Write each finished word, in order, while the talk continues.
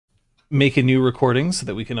make a new recording so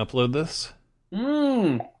that we can upload this.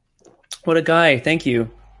 What a guy. Thank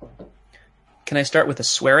you. Can I start with a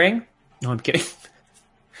swearing? No, I'm kidding.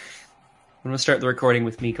 I'm going to start the recording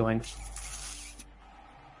with me going.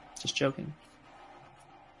 Just joking.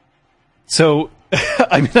 So,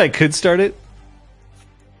 I mean, I could start it.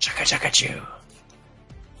 Chaka chaka choo.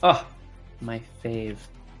 Oh, my fave.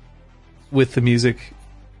 With the music,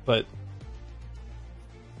 but...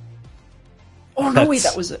 Oh, no, wait,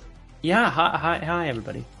 that was it. Yeah, hi,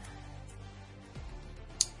 everybody.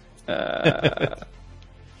 But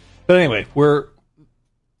anyway, we're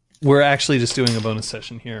actually just doing a bonus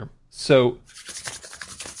session here. So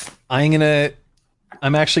I'm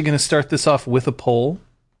actually gonna start this off with a poll,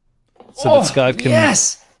 so that Scott can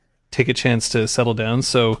take a chance to settle down.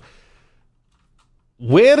 So,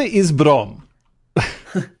 where is Brom?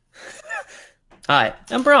 Hi,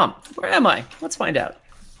 I'm Brom. Where am I? Let's find out.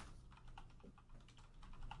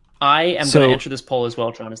 I am going to answer this poll as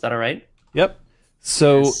well, Tron. Is that all right? Yep.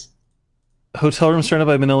 So, hotel room surrounded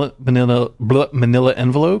by manila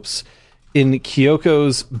envelopes. In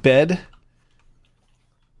Kyoko's bed.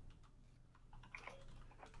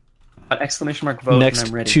 Exclamation mark vote. Next and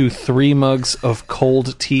I'm ready. to 3 mugs of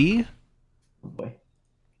cold tea. Oh, boy.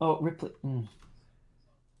 Oh, Ripley.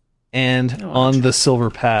 And on the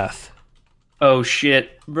silver path. Oh,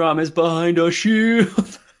 shit. Brom is behind a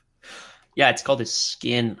shield. Yeah, it's called his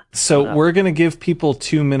skin. So we're going to give people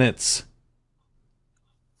 2 minutes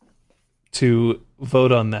to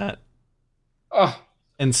vote on that.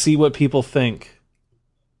 And see what people think.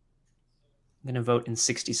 I'm going to vote in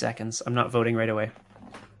 60 seconds. I'm not voting right away.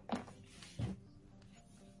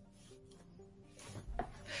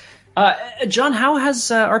 John, how has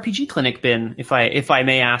RPG Clinic been? If I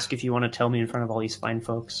may ask, if you want to tell me in front of all these fine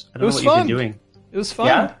folks. I don't know what you've been doing. It was fun.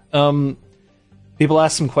 Yeah? People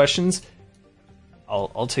asked some questions.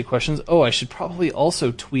 I'll take questions. Oh, I should probably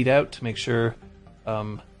also tweet out to make sure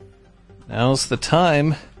now's the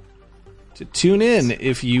time to tune in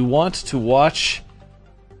if you want to watch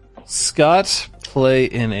Scott play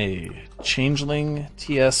in a Changeling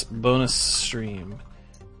TS bonus stream.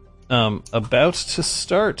 About to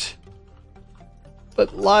start.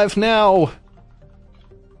 But live now.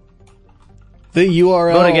 The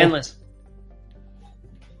URL. Vote again, Liz.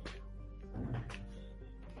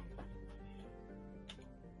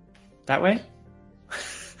 That way?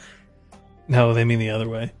 No, they mean the other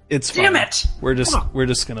way. It's fine. Damn it! We're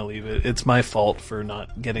just gonna leave it. It's my fault for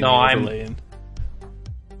not getting the overlay in.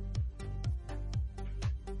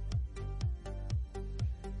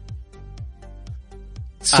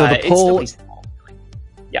 So the poll.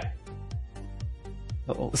 Yeah.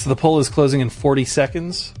 So the poll is closing in 40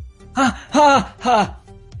 seconds.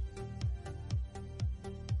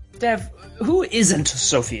 Dev, who isn't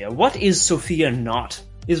Sophia? What is Sophia not?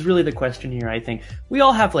 Is really the question here, I think. We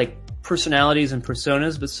all have, like, personalities and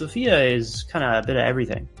personas, but Sophia is kind of a bit of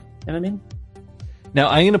everything. You know what I mean? Now,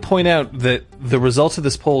 I'm going to point out that the result of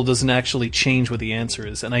this poll doesn't actually change what the answer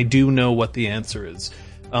is, and I do know what the answer is,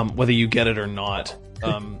 whether you get it or not.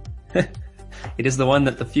 It is the one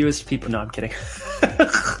that the fewest people... No, I'm kidding.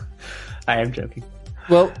 I am joking.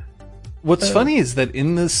 Well, what's funny is that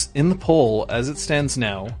in the poll, as it stands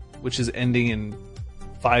now, which is ending in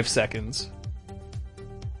 5 seconds...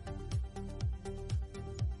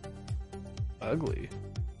 Ugly.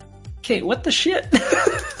 Okay, what the shit?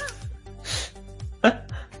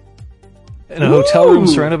 In a hotel room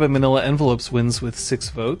surrounded by manila envelopes wins with 6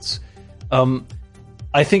 votes.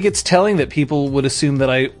 I think it's telling that people would assume that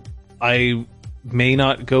I may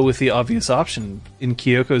not go with the obvious option. In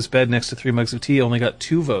Kyoko's bed next to 3 mugs of tea only got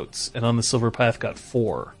 2 votes, and on the silver path got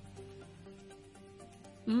 4.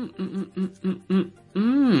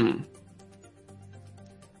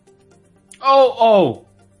 Oh!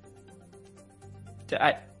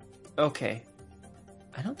 Okay.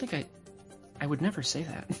 I don't think I would never say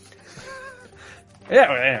that. Yeah,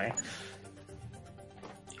 anyway.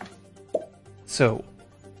 So,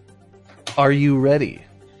 are you ready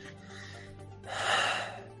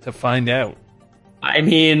to find out? I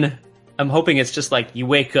mean, I'm hoping it's just like you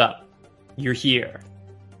wake up, you're here,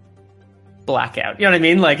 blackout. You know what I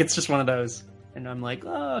mean? Like it's just one of those, and I'm like,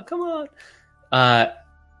 oh, come on.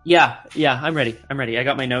 Yeah, I'm ready. I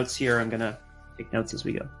got my notes here. I'm gonna take notes as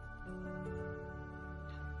we go.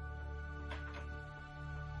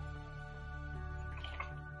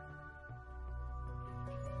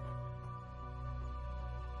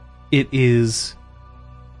 It is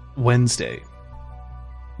Wednesday,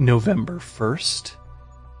 November 1st,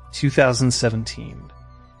 2017.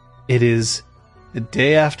 It is the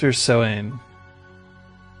day after Soen.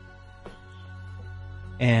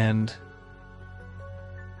 And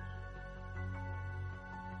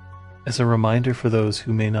as a reminder for those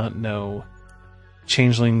who may not know,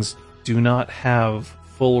 changelings do not have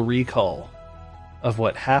full recall of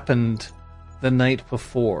what happened the night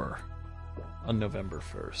before on November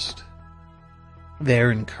 1st. They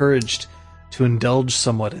are encouraged to indulge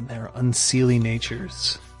somewhat in their unseelie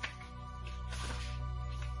natures.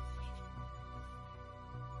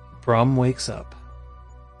 Brom wakes up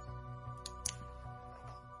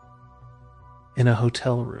in a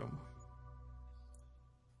hotel room.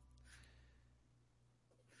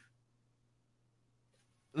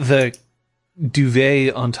 The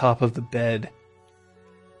duvet on top of the bed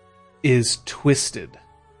is twisted,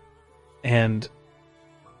 and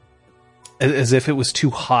as if it was too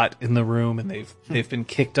hot in the room, and they've been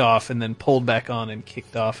kicked off and then pulled back on and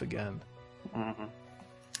kicked off again. Mm-hmm.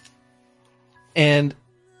 And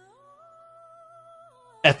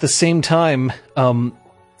at the same time,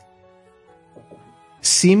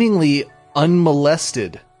 seemingly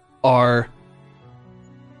unmolested are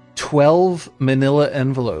 12 manila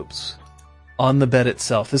envelopes on the bed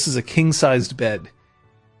itself. This is a king-sized bed.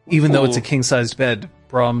 Even though it's a king-sized bed,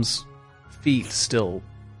 Brom's feet still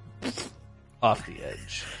off the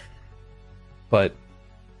edge. But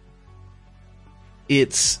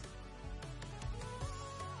it's...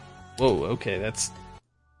 Whoa, okay, that's...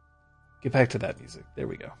 Get back to that music. There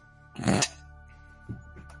we go.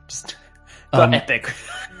 Just got epic.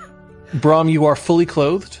 Brom, you are fully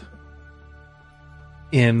clothed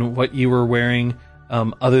in what you were wearing,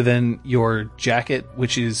 other than your jacket,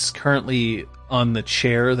 which is currently on the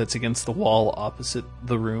chair that's against the wall opposite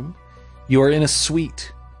the room. You are in a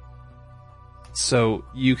suite. So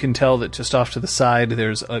you can tell that just off to the side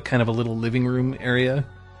there's a kind of a little living room area,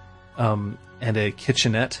 and a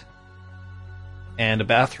kitchenette, and a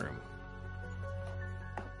bathroom.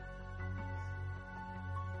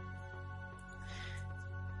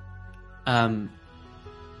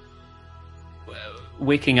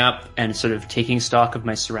 Waking up and sort of taking stock of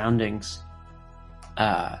my surroundings,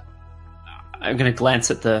 I'm going to glance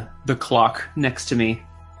at the clock next to me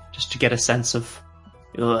just to get a sense of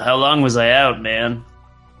how long was I out, man?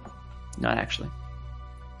 Not actually.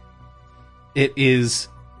 It is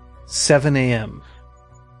 7 a.m.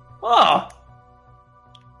 Oh!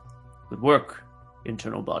 Good work,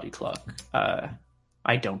 internal body clock.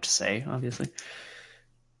 I don't say, obviously.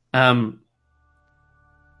 Do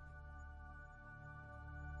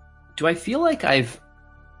I feel like I've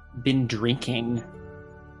been drinking?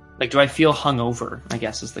 Like, do I feel hungover, I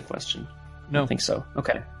guess is the question. No. I don't think so.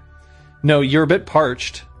 Okay. No, you're a bit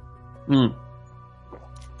parched.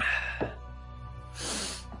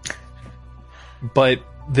 But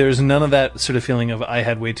there's none of that sort of feeling of, I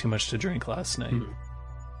had way too much to drink last night.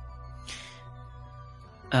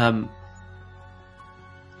 I'm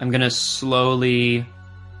going to slowly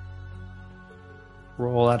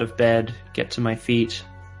roll out of bed, get to my feet,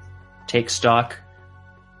 take stock.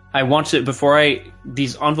 I want to,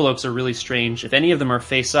 these envelopes are really strange. If any of them are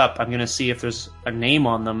face up, I'm going to see if there's a name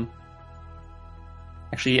on them.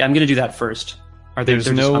 Actually, I'm going to do that first.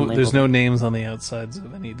 There's no names on the outsides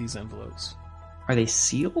of any of these envelopes. Are they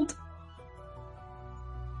sealed?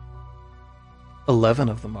 11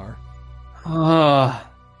 of them are.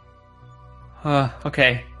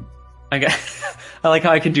 Okay. I like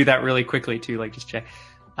how I can do that really quickly too, like just check.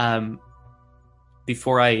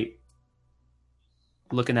 Before I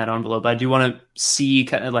look in that envelope, I do want to see,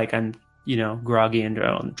 kind of like I'm, groggy and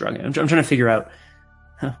on drug. I'm trying to figure out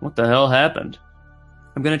what the hell happened.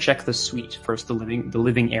 I'm gonna check the suite first, the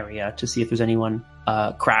living area, to see if there's anyone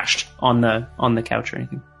crashed on the couch or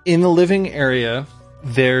anything. In the living area,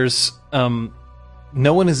 there's no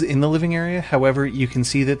one is in the living area. However, you can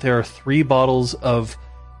see that there are 3 bottles of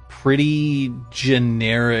pretty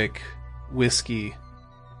generic whiskey,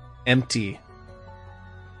 empty,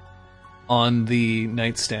 on the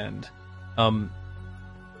nightstand.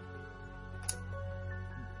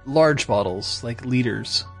 Large bottles, like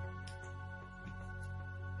liters.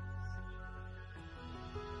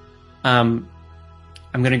 I'm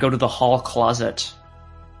going to go to the hall closet,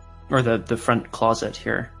 or the front closet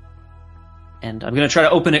here, and I'm going to try to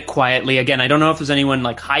open it quietly. Again, I don't know if there's anyone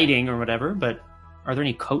like hiding or whatever, but are there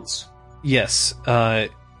any coats? Yes,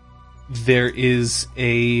 there is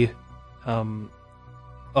a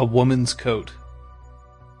woman's coat,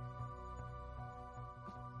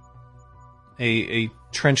 a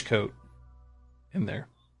trench coat in there,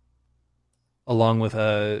 along with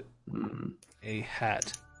a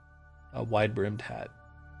hat. A wide-brimmed hat.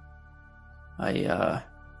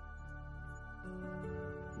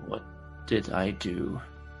 What did I do?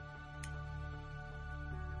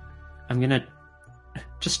 I'm gonna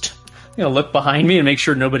just You know, look behind me and make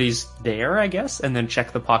sure nobody's there, I guess, and then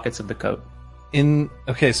check the pockets of the coat.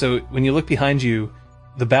 Okay, so when you look behind you,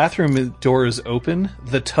 the bathroom door is open.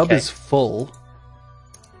 The tub is full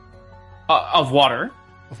Of water.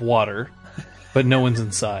 But no one's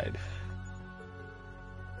inside.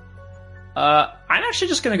 I'm actually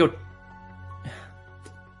just gonna go.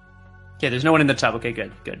 Okay, there's no one in the tub. Okay,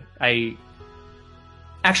 good.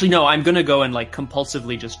 Actually, no, I'm gonna go and like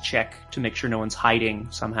compulsively just check to make sure no one's hiding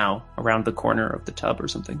somehow around the corner of the tub or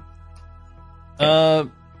something.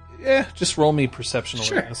 Yeah, just roll me perception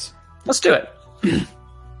awareness. Let's do it.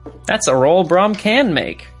 That's a roll Brom can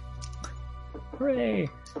make. Hooray.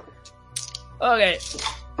 Okay,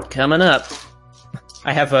 coming up.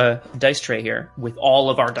 I have a dice tray here with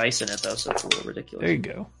all of our dice in it, though, so it's a little ridiculous. There you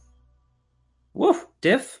go. Woof,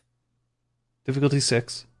 diff. Difficulty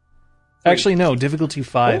 6. Actually, no, difficulty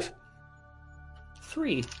 5.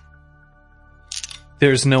 3.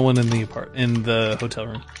 There's no one in the hotel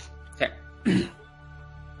room. Okay.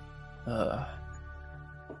 How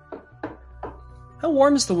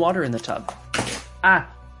warm is the water in the tub?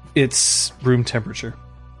 It's room temperature.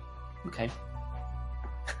 Okay.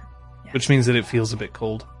 Which means that it feels a bit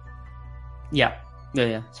cold. Yeah,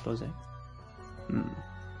 I suppose so.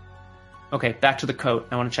 Okay, back to the coat.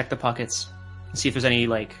 I want to check the pockets and see if there's any,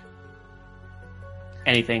 like,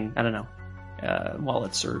 anything, I don't know,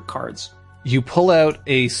 wallets or cards. You pull out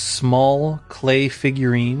a small clay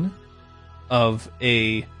figurine of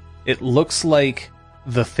it looks like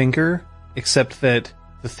the Thinker, except that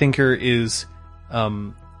the Thinker is,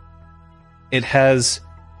 it has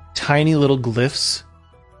tiny little glyphs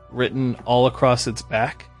written all across its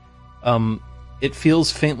back. It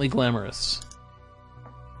feels faintly glamorous.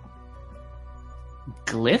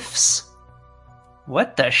 Glyphs?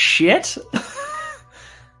 What the shit?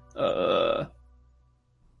 I'm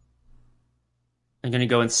gonna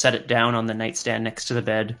go and set it down on the nightstand next to the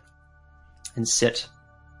bed and sit.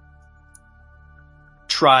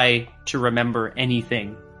 Try to remember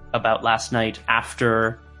anything about last night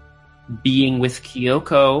after being with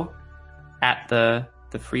Kyoko at the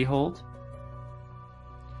Freehold.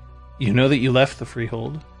 You know that you left the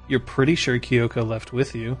Freehold. You're pretty sure Kyoko left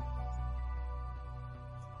with you.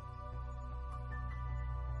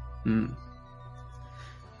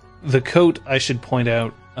 The coat, I should point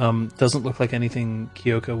out, doesn't look like anything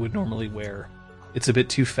Kyoko would normally wear. It's a bit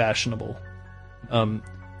too fashionable. And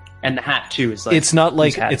the hat too is like it's not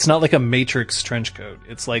like a Matrix trench coat.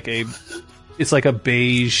 It's like a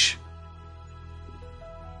beige.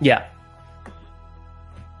 Yeah.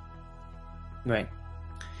 Right.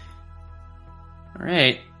 All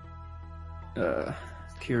right.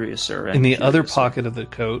 Curious, sir. In the other pocket of the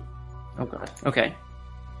coat. Oh god. Okay.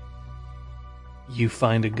 You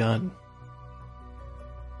find a gun.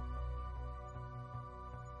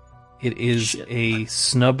 It is a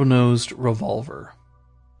snub-nosed revolver.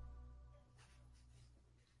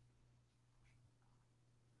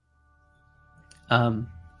 I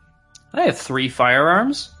have 3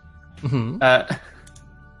 firearms. Mm-hmm.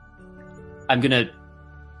 I'm gonna.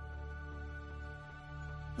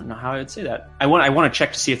 I don't know how I would say that. I want to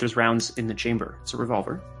check to see if there's rounds in the chamber. It's a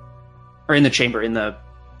revolver, or in the chamber,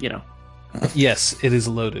 Yes, it is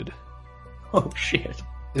loaded. Oh shit!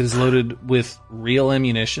 It is loaded with real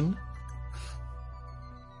ammunition.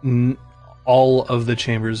 All of the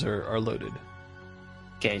chambers are loaded.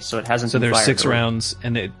 Okay, so it hasn't. So been there's fired 6 rounds,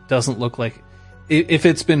 and it doesn't look like. If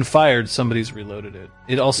it's been fired, somebody's reloaded it.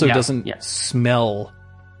 It also doesn't smell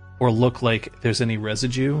or look like there's any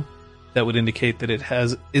residue that would indicate that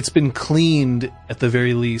it's been cleaned at the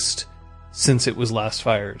very least since it was last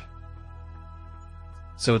fired.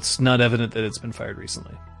 So it's not evident that it's been fired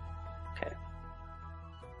recently. Okay.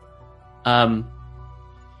 I'm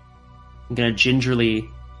gonna gingerly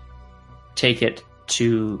take it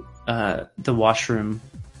to the washroom,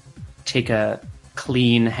 take a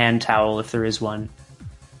clean hand towel if there is one,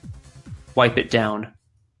 wipe it down,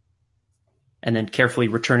 and then carefully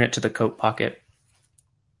return it to the coat pocket.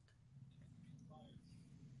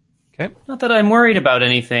 Okay. Not that I'm worried about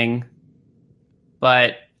anything,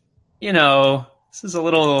 but, this is a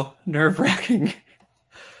little nerve-wracking. I'm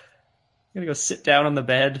gonna go sit down on the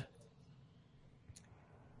bed,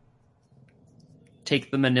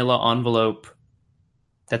 take the manila envelope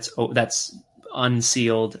that's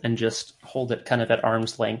unsealed and just hold it kind of at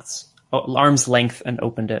arm's length and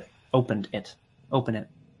open it.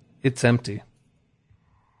 It's empty.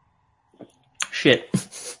 Shit.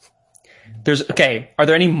 Are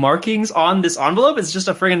there any markings on this envelope? It's just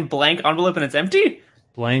a friggin' blank envelope and it's empty?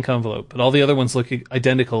 Blank envelope, but all the other ones look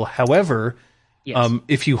identical. However, yes.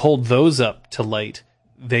 If you hold those up to light,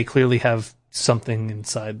 they clearly have something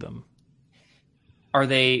inside them. Are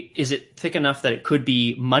they? Is it thick enough that it could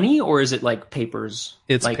be money, or is it like papers?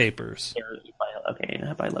 It's like, papers. Okay,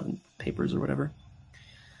 by 11 papers or whatever.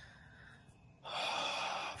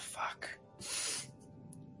 Fuck.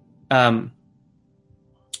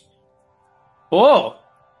 Oh,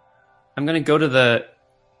 I'm gonna go to the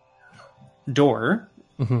door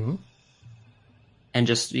and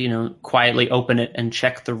just quietly open it and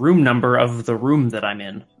check the room number of the room that I'm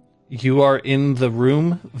in. You are in the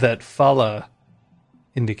room that Fala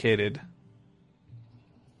indicated.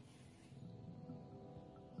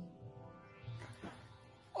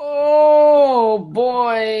 Oh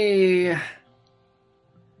boy.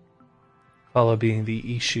 Fala being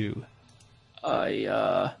the issue.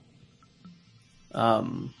 Oh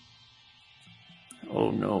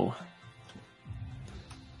no.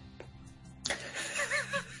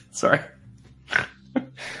 Sorry.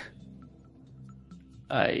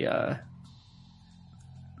 I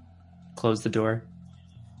close the door.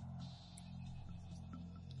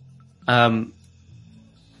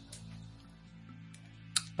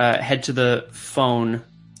 Head to the phone.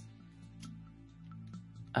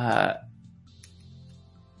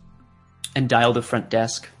 And dial the front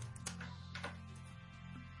desk.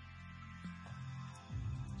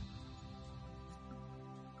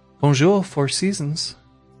 Bonjour, Four Seasons.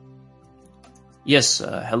 Yes,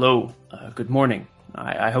 hello. Good morning.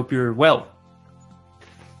 I hope you're well.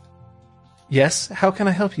 Yes, how can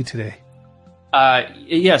I help you today?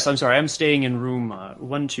 Yes, I'm sorry. I'm staying in room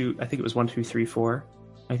 1, 2. I think it was 1, 2, 3, 4.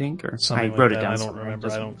 I think, or Something I wrote like it that. down. I don't somewhere. remember.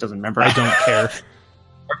 Doesn't remember. I don't care.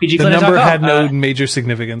 RPG The number had no major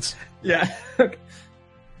significance. Yeah.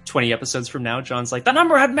 20 episodes from now, John's like, the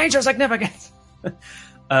number had major significance.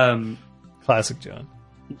 Classic John.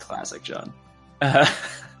 Classic John.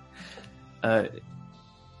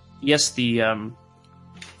 Yes,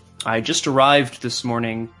 I just arrived this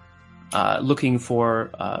morning looking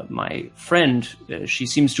for my friend. She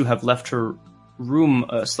seems to have left her room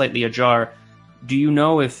slightly ajar. Do you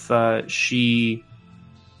know if she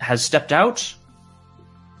has stepped out?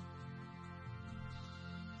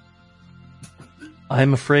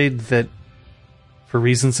 I'm afraid that for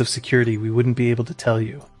reasons of security, we wouldn't be able to tell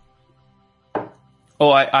you. Oh,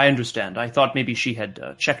 I understand. I thought maybe she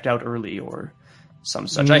had checked out early or some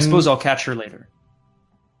such. I suppose I'll catch her later.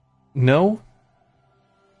 No.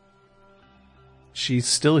 She's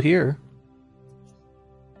still here.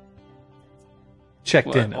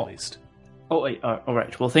 Checked in, at least. Oh, wait, all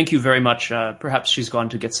right. Well, thank you very much. Perhaps she's gone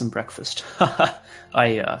to get some breakfast.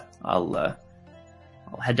 I'll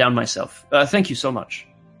head down myself. Thank you so much.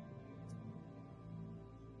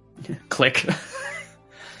 Click.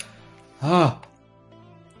 Ah.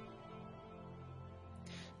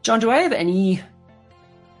 John, do I have any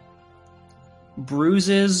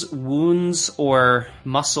bruises, wounds, or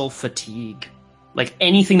muscle fatigue? Like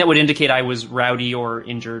anything that would indicate I was rowdy or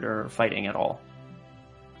injured or fighting at all?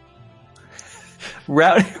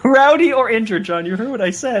 Rowdy or injured, John. You heard what I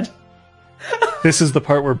said. This is the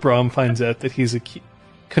part where Brahm finds out that he's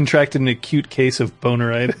contracted an acute case of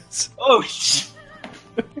boneritis. Oh, shit.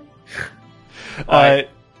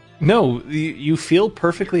 No, you feel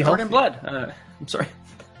perfectly healthy. Covered in blood. I'm sorry.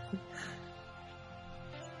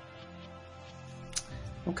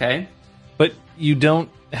 Okay. But you don't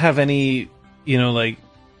have any, you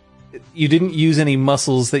didn't use any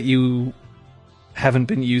muscles that you haven't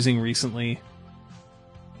been using recently.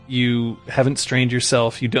 You haven't strained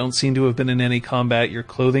yourself. You don't seem to have been in any combat. Your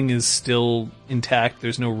clothing is still intact.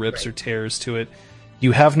 There's no rips or tears to it.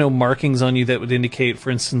 You have no markings on you that would indicate, for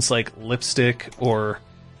instance, like lipstick or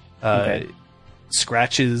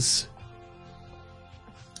scratches.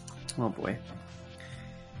 Oh, boy.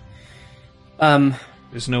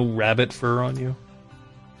 There's no rabbit fur on you.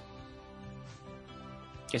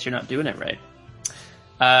 Guess you're not doing it right.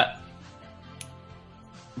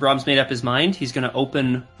 Brahms made up his mind. He's going to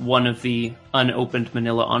open one of the unopened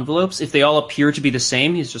manila envelopes. If they all appear to be the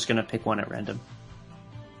same, he's just going to pick one at random.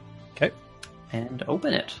 Okay. And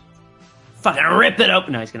open it. Fucking rip it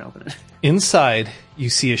open. No, he's going to open it. Inside, you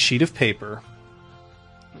see a sheet of paper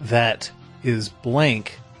that is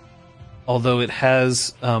blank, although it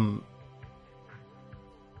has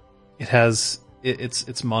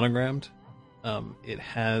it's monogrammed. It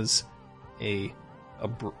has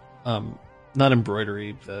not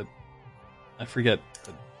embroidery. I forget.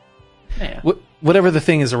 Yeah. Whatever the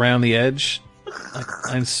thing is around the edge.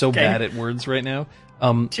 I'm so bad at words right now.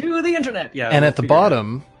 To the internet. Yeah. And at the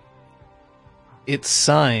bottom, it's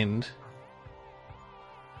signed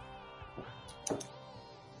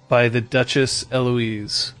by the Duchess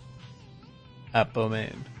Eloise at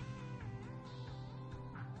Beaumain.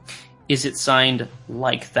 Is it signed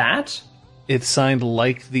like that? It's signed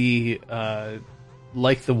like the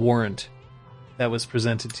warrant that was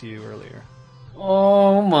presented to you earlier.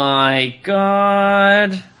 Oh my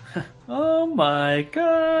god. Oh my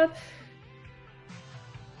god.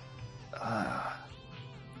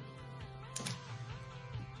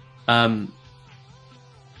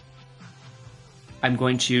 I'm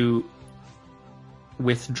going to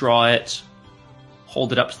withdraw it,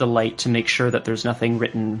 hold it up to the light to make sure that there's nothing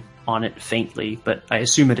written on it faintly, but I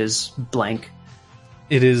assume it is blank.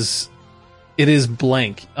 It is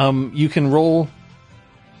blank. You can roll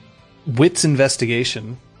Wits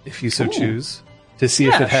investigation if you so choose to see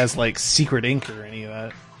if it has like secret ink or any of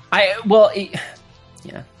that.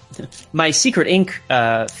 Yeah. My secret ink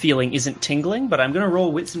feeling isn't tingling, but I'm going to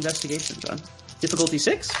roll Wits investigation, John. Difficulty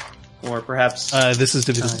 6? Or perhaps... this is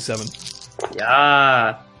difficulty 7.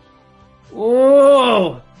 Yeah.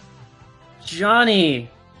 Whoa! Johnny!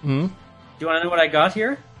 Hmm? Do you want to know what I got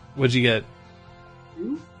here? What'd you get?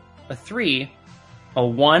 A 3, a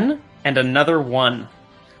 1, and another 1.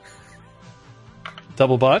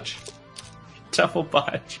 Double botch? Double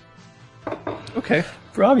botch. Okay.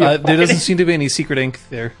 Rob, there doesn't seem to be any secret ink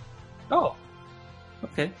there. Oh.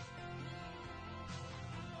 Okay.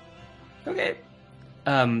 Okay.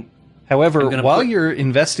 However, while you're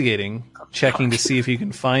investigating, checking to see if you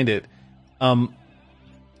can find it,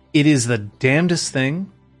 it is the damnedest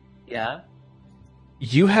thing. Yeah.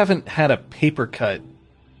 You haven't had a paper cut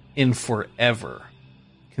in forever,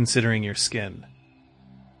 considering your skin.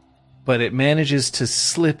 But it manages to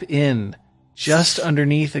slip in just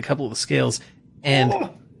underneath a couple of the scales, and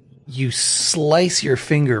you slice your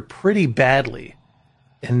finger pretty badly,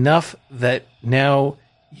 enough that now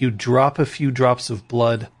you drop a few drops of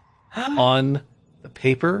blood on the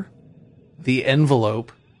paper, the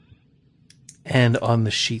envelope, and on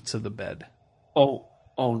the sheets of the bed. Oh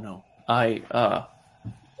no. Okay.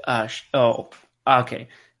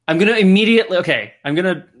 I'm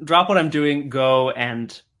gonna drop what I'm doing, go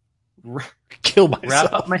and kill myself.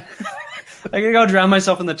 Wrap up my... I'm gonna go drown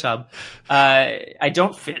myself in the tub. I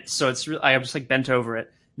don't fit, so I'm just like bent over it.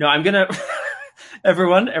 No, I'm gonna...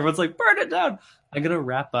 Everyone's like, burn it down! I'm gonna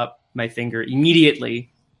wrap up my finger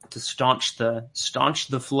immediately to staunch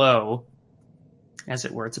the flow, as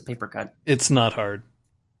it were. It's a paper cut. It's not hard.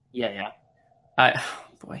 Yeah.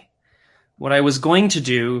 Boy. What I was going to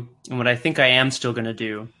do, and what I think I am still going to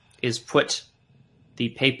do, is put the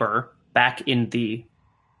paper back in the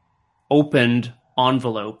opened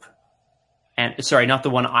envelope. And sorry, not the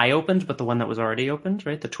one I opened, but the one that was already opened,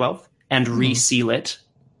 right? The 12th. And reseal it,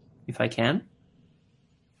 if I can.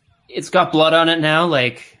 It's got blood on it now,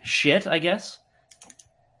 like shit, I guess.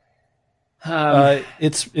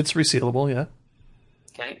 It's resealable, yeah.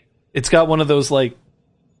 Okay. It's got one of those, like,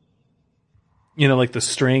 you know, like the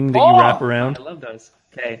string that you wrap around. I love those.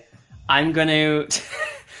 Okay. I'm going to...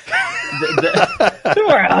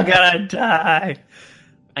 We're all going to die.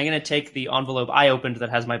 I'm going to take the envelope I opened that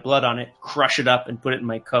has my blood on it, crush it up, and put it in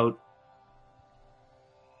my coat.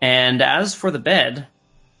 And as for the bed...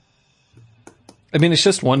 I mean, it's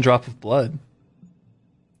just one drop of blood.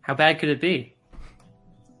 How bad could it be?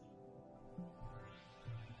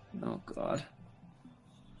 Oh, God.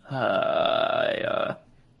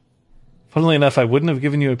 Funnily enough, I wouldn't have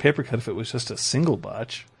given you a paper cut if it was just a single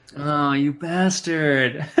botch. Oh, you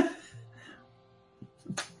bastard.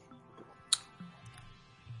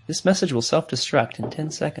 This message will self-destruct in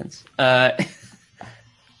 10 seconds. I'm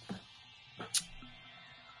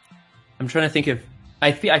trying to think if...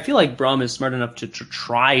 I feel like Brahm is smart enough to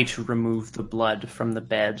try to remove the blood from the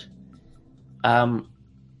bed.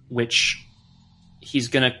 Which he's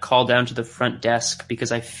going to call down to the front desk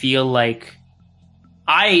because I feel like...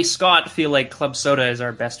 Scott, feel like Club Soda is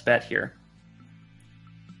our best bet here.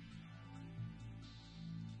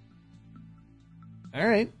 All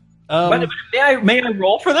right. May I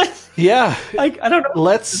roll for this? Yeah. I don't know.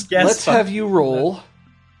 Let's have you roll.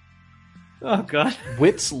 Oh, God.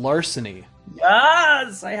 Wits larceny.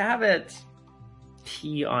 Yes, I have it.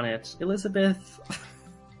 P on it. Elizabeth.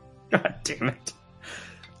 God damn it.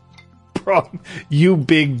 Bro, you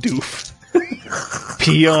big doof.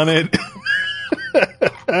 P on it.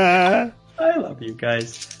 I love you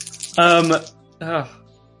guys. I'm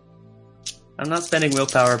not spending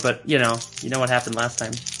willpower, but you know what happened last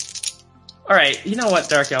time. All right, you know what,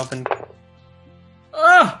 Dark Elfin?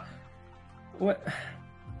 What?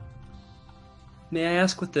 May I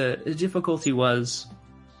ask what the difficulty was,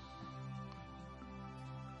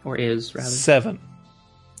 or is rather? 7.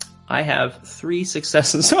 I have 3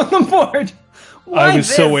 successes on the board. I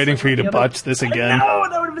was so waiting for you to botch this again. No,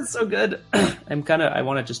 that would have been so good. I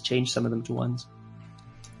want to just change some of them to 1s.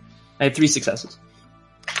 I have 3 successes.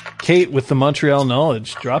 Kate with the Montreal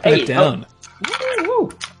knowledge, dropping it down.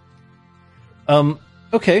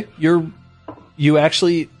 Okay, you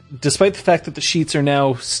actually, despite the fact that the sheets are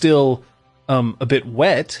now still a bit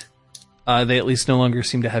wet, they at least no longer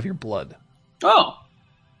seem to have your blood. Oh,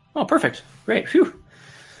 perfect, great. Phew.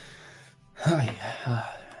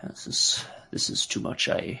 This is too much.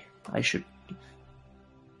 I should. What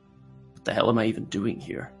the hell am I even doing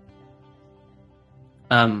here?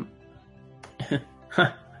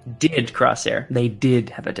 Did Crosshair? They did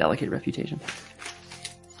have a delicate reputation.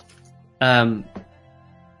 I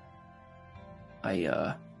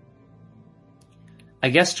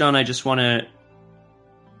guess, John, I just want to,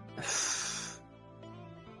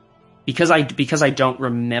 because I don't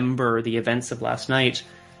remember the events of last night.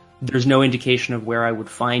 There's no indication of where I would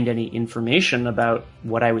find any information about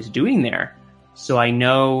what I was doing there. So I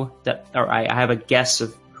know that, or I have a guess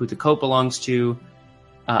of who the coat belongs to.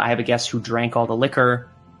 I have a guess who drank all the liquor.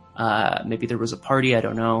 Maybe there was a party. I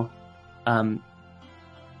don't know.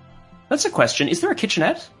 That's a question. Is there a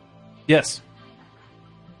kitchenette? Yes.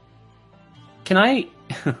 Can I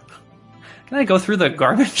go through the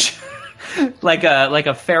garbage like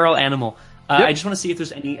a feral animal? Yep. I just want to see if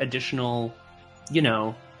there's any additional,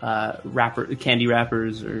 candy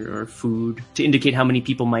wrappers or food to indicate how many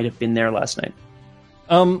people might have been there last night.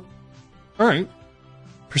 All right.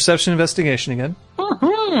 Perception investigation again.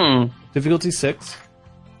 Mm-hmm. Difficulty 6.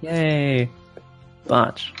 Yay.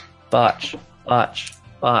 Botch.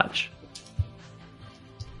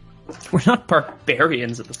 We're not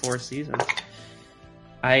barbarians at the Four Seasons.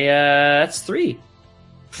 That's 3.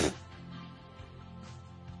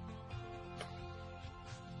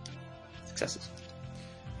 Successes.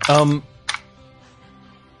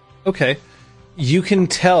 Okay. You can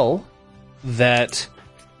tell that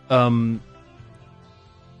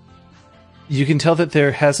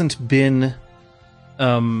there hasn't been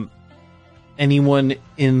anyone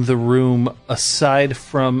in the room aside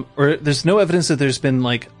from, or there's no evidence that there's been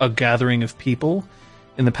like a gathering of people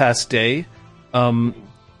in the past day. Part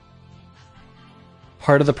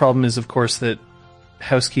of the problem is, of course, that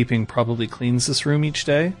housekeeping probably cleans this room each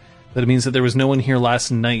day. That means that there was no one here last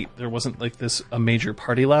night. There wasn't like a major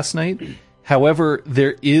party last night. However,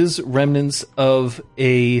 there is remnants of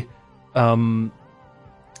there's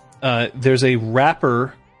a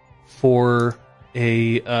wrapper for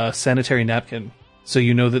a sanitary napkin. So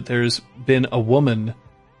you know that there's been a woman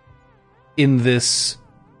in this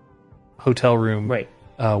hotel room right.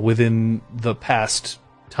 Within the past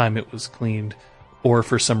time it was cleaned, or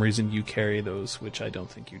for some reason you carry those, which I don't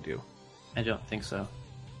think you do. I don't think so.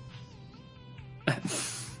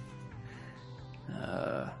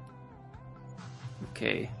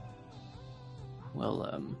 Okay.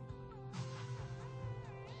 Well,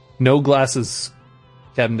 no glasses,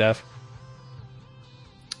 Captain Daff.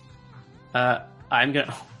 I'm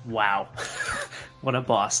gonna. Wow, what a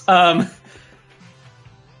boss. I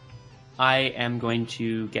am going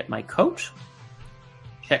to get my coat,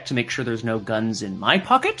 check to make sure there's no guns in my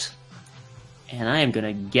pocket, and I am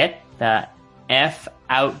gonna get that F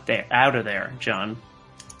out of there, John.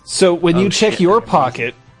 So when you check your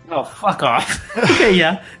pocket, oh fuck off. Okay,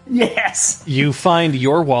 yeah, yes. You find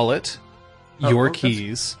your wallet, your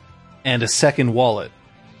keys, and a second wallet.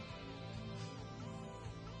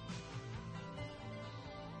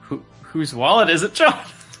 Whose wallet is it, John?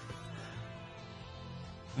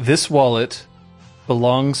 This wallet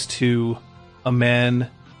belongs to a man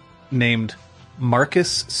named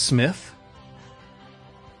Marcus Smith.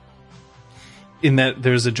 In that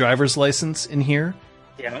there's a driver's license in here.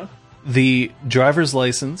 Yeah. The driver's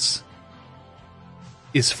license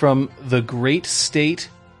is from the great state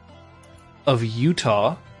of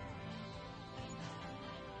Utah.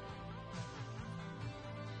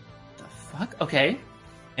 The fuck? Okay.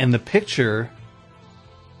 And the picture,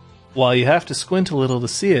 while you have to squint a little to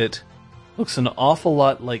see it, looks an awful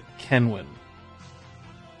lot like Kenwyn.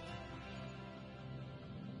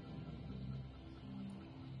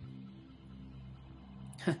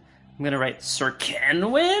 I'm gonna write Sir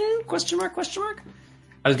Kenwyn? Question mark?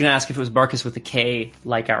 I was gonna ask if it was Marcus with a K,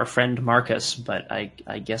 like our friend Marcus, but I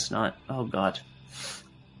guess not. Oh god.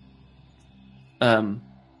 Oh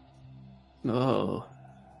no.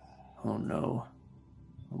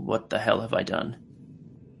 What the hell have I done?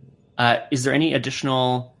 Is there any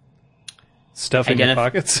additional stuff in your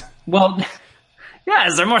pockets? Well, yeah.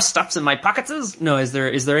 Is there more stuffs in my pockets? No. Is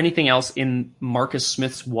there anything else in Marcus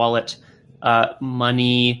Smith's wallet?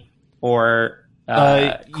 Money or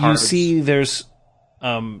cards? You see, there's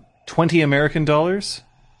 20 American dollars.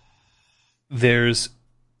 There's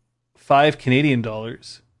 5 Canadian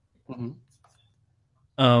dollars. Mm-hmm.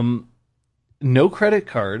 no credit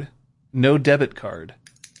card, no debit card,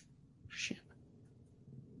 Shit.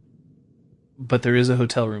 but there is a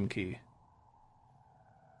hotel room key.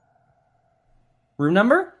 Room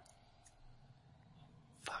number?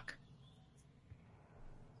 Fuck.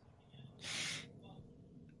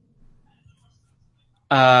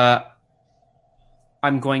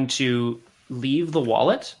 I'm going to leave the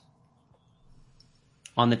wallet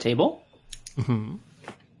on the table. Mm-hmm.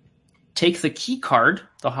 Take the key card,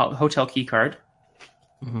 the hotel key card,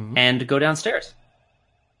 and go downstairs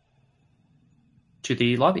to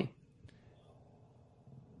the lobby.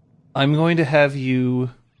 I'm going to have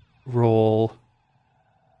you roll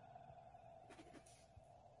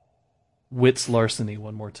wits larceny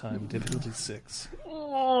one more time. Difficulty 6.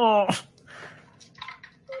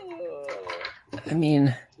 I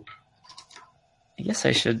mean, I guess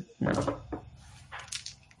I should. No.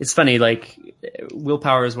 It's funny, like,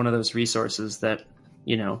 willpower is one of those resources that,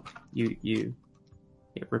 you know, it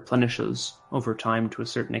replenishes over time to a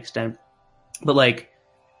certain extent. But, like,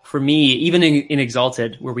 for me, even in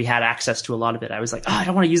Exalted, where we had access to a lot of it, I was like, I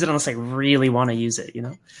don't want to use it unless I really want to use it, you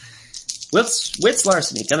know? Wits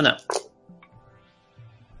larceny coming up.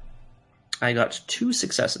 I got 2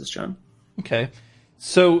 successes, John. Okay.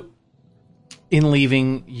 So, in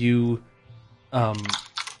leaving, you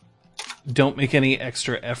don't make any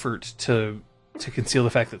extra effort to conceal the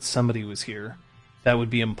fact that somebody was here. That would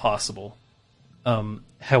be impossible.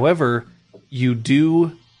 However, you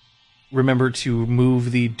do remember to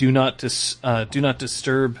move the do not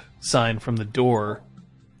disturb sign from the door,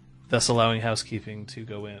 thus allowing housekeeping to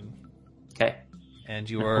go in. Okay. And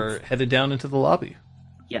you are headed down into the lobby.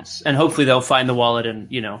 Yes, and hopefully they'll find the wallet and,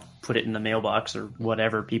 you know, put it in the mailbox or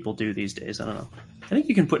whatever people do these days. I don't know. I think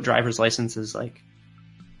you can put driver's licenses, like...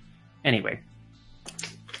 Anyway.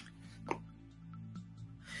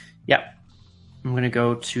 Yeah. I'm going to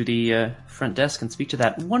go to the front desk and speak to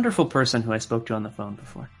that wonderful person who I spoke to on the phone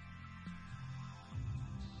before.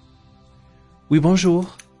 Oui, bonjour.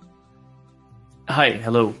 Hi,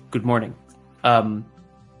 hello, good morning.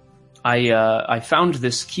 I found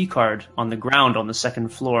this key card on the ground on the second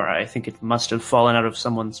floor. I think it must have fallen out of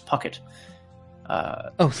someone's pocket.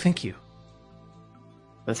 Oh, thank you.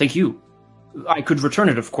 Thank you. I could return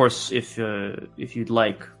it, of course, if you'd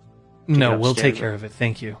like. No, we'll take care of it.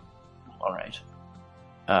 Thank you. All right.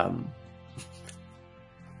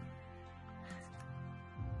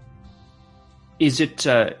 Is it?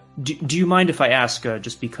 Do you mind if I ask?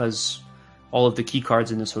 Just because all of the key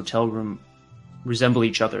cards in this hotel room resemble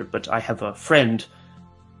each other, but I have a friend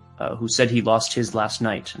who said he lost his last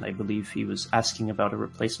night, and I believe he was asking about a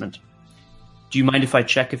replacement. Do you mind if I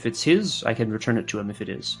check if it's his? I can return it to him if it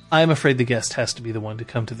is. I'm afraid the guest has to be the one to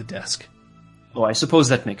come to the desk. Oh, I suppose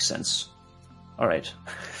that makes sense. All right.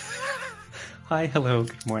 Hi, hello,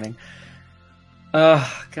 good morning. God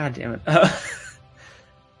damn it.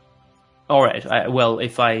 All right. Well,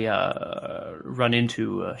 if I run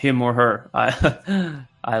into him or her,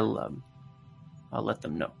 I'll let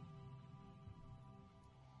them know.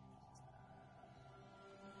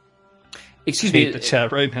 Excuse me. I hate the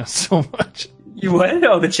chat right now so much. You what?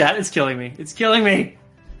 Oh, the chat is killing me. It's killing me.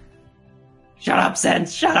 Shut up,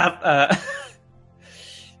 Sense. Shut up.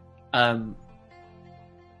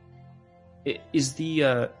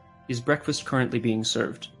 Is breakfast currently being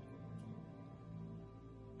served?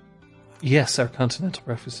 Yes, our continental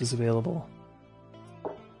breakfast is available.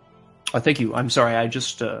 Oh, thank you. I'm sorry. I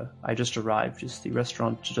just arrived. Is the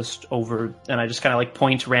restaurant just over? And I just kind of like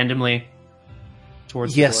point randomly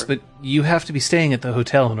towards. Yes, the door. but you have to be staying at the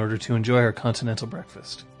hotel in order to enjoy our continental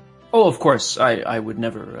breakfast. Oh, of course. I would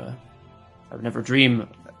never dream.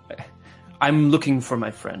 I'm looking for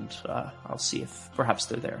my friend. I'll see if perhaps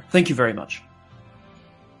they're there. Thank you very much.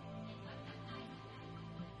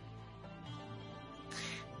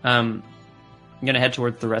 I'm gonna head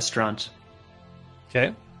towards the restaurant.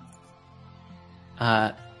 Okay.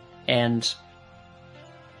 And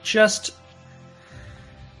just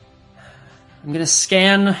I'm gonna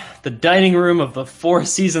scan the dining room of the Four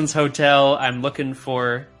Seasons Hotel. I'm looking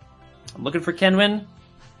for Kenwyn,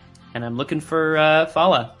 and I'm looking for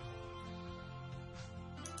Fala.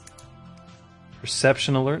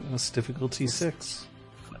 Perception alertness, difficulty 6.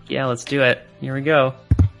 Yeah, let's do it. Here we go.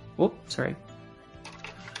 Whoop, sorry.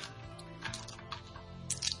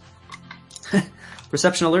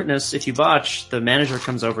 Perception alertness, if you botch, the manager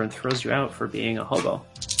comes over and throws you out for being a hobo.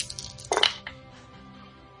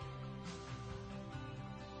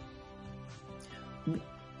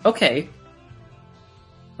 Okay.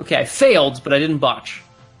 Okay, I failed, but I didn't botch.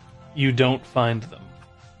 You don't find them.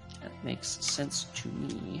 That makes sense to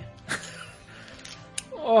me.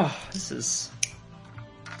 Oh, this is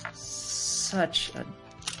such an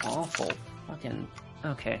awful fucking...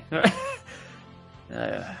 Okay.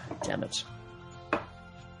 Damn it.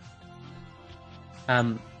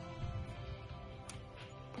 I'm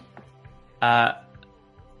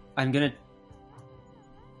gonna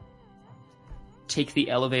take the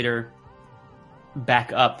elevator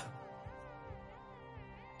back up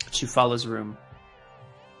to Fala's room.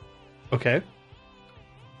 Okay.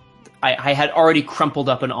 I had already crumpled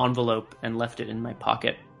up an envelope and left it in my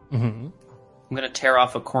pocket. Mm-hmm. I'm going to tear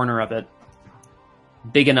off a corner of it,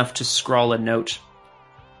 big enough to scrawl a note.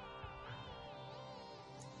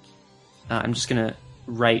 I'm just going to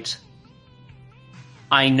write,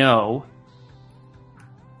 I know.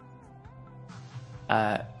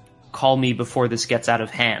 Call me before this gets out of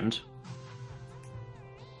hand.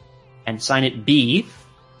 And sign it B,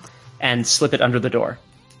 and slip it under the door.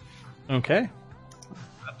 Okay.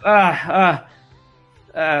 Yeah,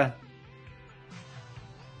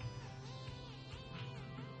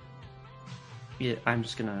 I'm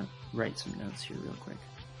just gonna write some notes here real quick.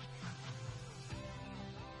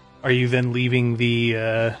 Are you then leaving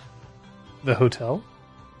the hotel?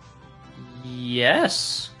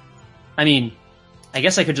 Yes. I mean, I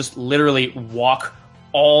guess I could just literally walk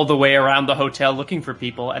all the way around the hotel looking for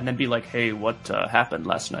people and then be like, hey, what happened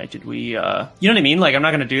last night? Did we, you know what I mean? Like, I'm not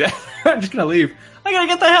gonna do that. I'm just gonna leave. I gotta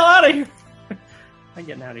get the hell out of here. I'm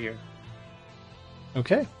getting out of here.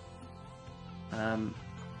 Okay. I'm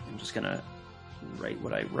just gonna write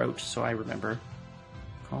what I wrote so I remember.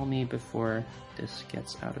 Call me before this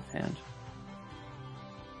gets out of hand.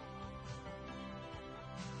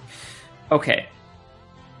 Okay.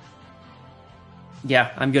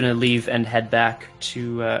 Yeah, I'm gonna leave and head back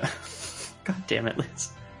to, God damn it,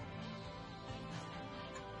 Liz.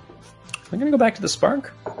 Am I gonna go back to the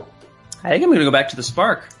Spark? I think I'm gonna go back to the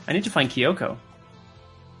Spark. I need to find Kyoko.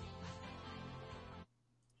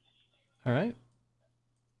 Alright.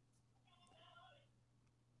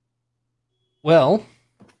 Well,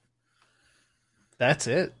 that's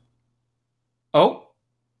it. Oh.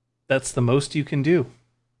 That's the most you can do.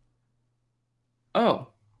 Oh.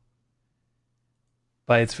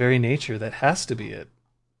 By its very nature, that has to be it.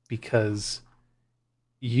 Because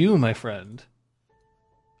you, my friend,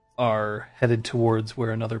 are headed towards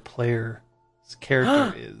where another player's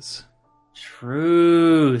character is.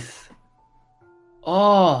 Truth.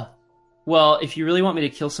 Oh. Well, if you really want me to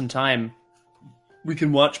kill some time, we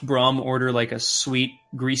can watch Brahm order like a sweet,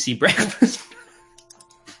 greasy breakfast.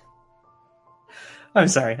 I'm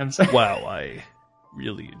sorry. Wow, I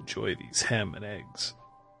really enjoy these ham and eggs.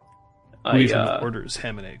 Who even orders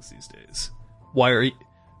ham and eggs these days? Why are you...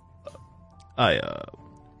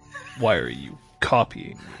 why are you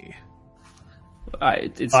copying me?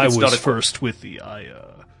 I was first with the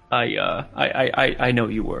I know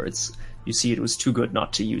you were. You see, it was too good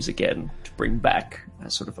not to use again, to bring back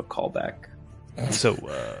as sort of a callback. So,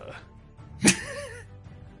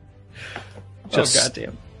 just, oh,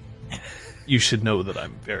 goddamn. You should know that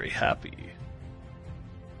I'm very happy.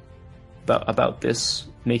 About this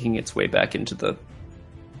making its way back into the...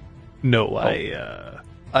 No,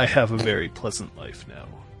 I have a very pleasant life now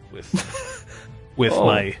with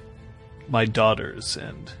my daughters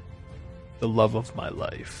and the love of my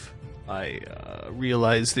life. I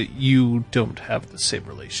realize that you don't have the same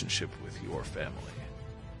relationship with your family.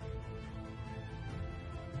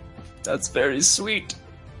 That's very sweet.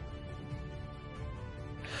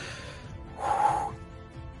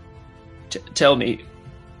 Tell me,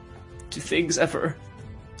 do things ever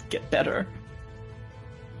get better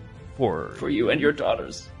for you and your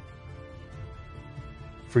daughters?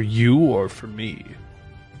 For you or for me?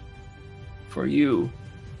 For you.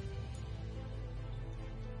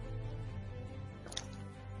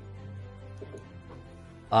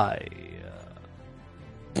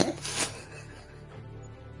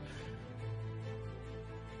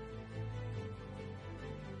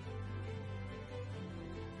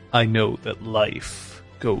 I know that life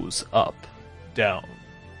goes up, down,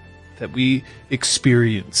 that we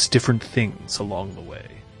experience different things along the way.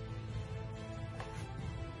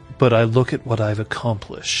 But I look at what I've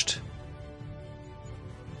accomplished.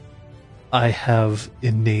 I have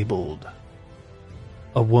enabled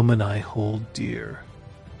a woman I hold dear.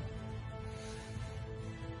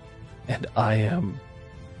 And I am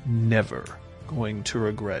never going to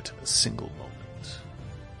regret a single moment.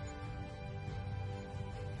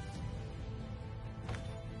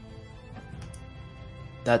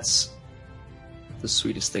 That's the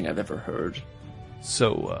sweetest thing I've ever heard.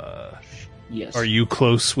 So, yes. Are you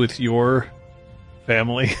close with your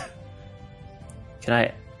family? Can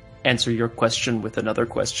I answer your question with another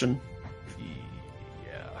question?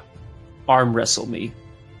 Yeah. Arm wrestle me.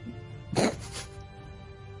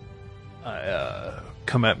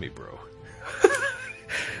 come at me, bro.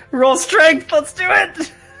 Roll strength. Let's do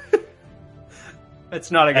it.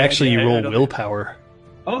 It's not a good Actually, idea. you roll willpower.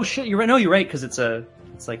 Oh shit! You're right. No, you're right because it's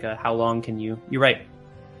like a how long can you? You're right.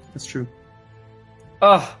 That's true.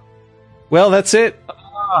 Oh, Well, that's it.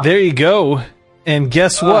 There you go. And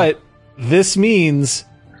guess what? This means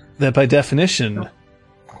that by definition,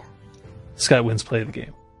 Scott wins play of the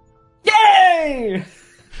game. yay!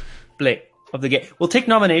 Play of the game. We'll take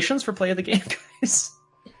nominations for play of the game, guys.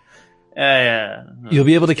 You'll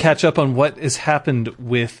be able to catch up on what has happened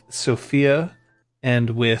with Sophia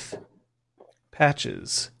and with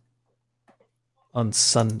Patches on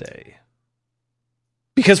Sunday.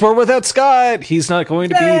 Because we're without Scott. He's not going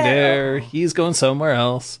to be there. He's going somewhere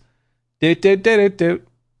else. Doot, doot, doot, doot, doot.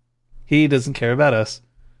 He doesn't care about us.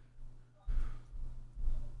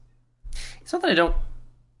 It's not that I don't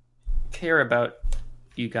care about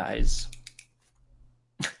you guys.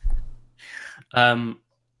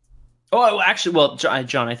 Oh, actually, well,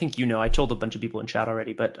 John, I think you know. I told a bunch of people in chat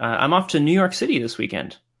already, but I'm off to New York City this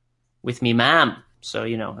weekend with me, ma'am. So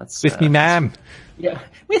that's With me, ma'am. Yeah,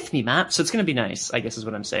 with me, ma'am. So it's going to be nice, I guess, is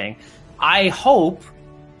what I'm saying. I hope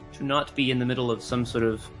to not be in the middle of some sort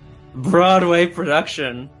of Broadway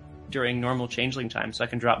production during normal Changeling time, so I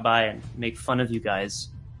can drop by and make fun of you guys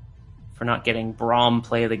for not getting Braum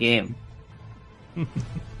play of the game.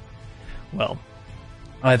 Well,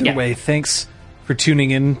 either way, thanks for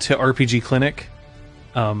tuning in to RPG Clinic,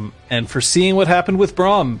 and for seeing what happened with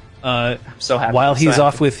Braum. I'm so happy. While he's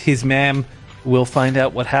off with his ma'am, we'll find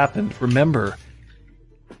out what happened. Remember,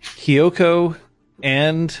 Kyoko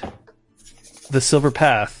and the Silver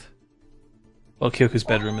Path, well, Kyoko's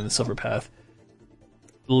bedroom and the Silver Path,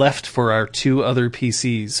 left for our two other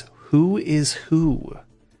PCs. Who is who?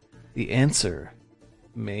 The answer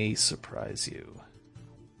may surprise you.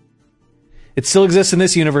 It still exists in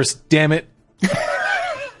this universe, damn it.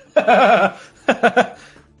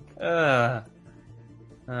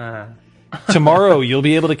 Tomorrow you'll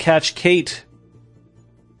be able to catch Kate,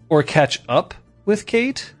 or catch up with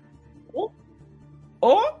Kate.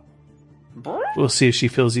 We'll see if she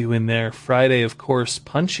fills you in there. Friday, of course,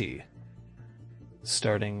 Punchy,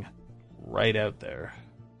 starting right out there.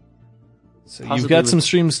 So Possibly you've got some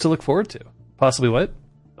streams to look forward to. Possibly what?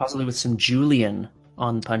 Possibly with some Julian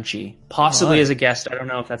on Punchy. Possibly as a guest. I don't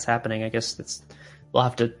know if that's happening. I guess I'll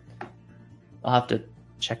have to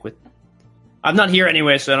check with. I'm not here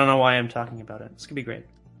anyway, so I don't know why I'm talking about it. It's gonna be great.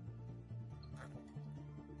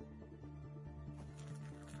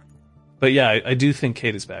 But yeah, I do think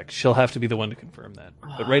Kate is back. She'll have to be the one to confirm that.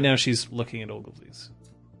 But right now she's looking at Ogilvy's.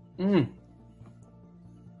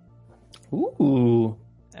 Ooh.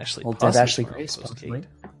 Ashley, Well, dead Ashley Grace, possibly.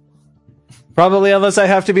 Probably, unless I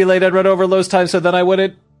have to be late, I'd run over Lowe's time, so then I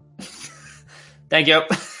wouldn't. Thank you.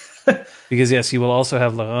 Because yes, he will also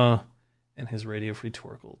have Laurent and his Radio Free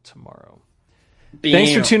Torkel tomorrow.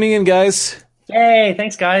 Thanks for tuning in, guys. Yay,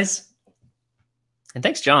 thanks, guys. And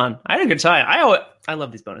thanks, John. I had a good time. I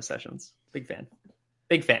love these bonus sessions. Big fan.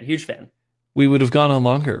 Big fan. Huge fan. We would have gone on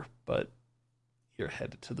longer, but you're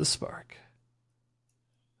headed to the Spark.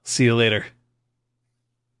 See you later.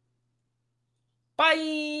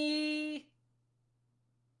 Bye.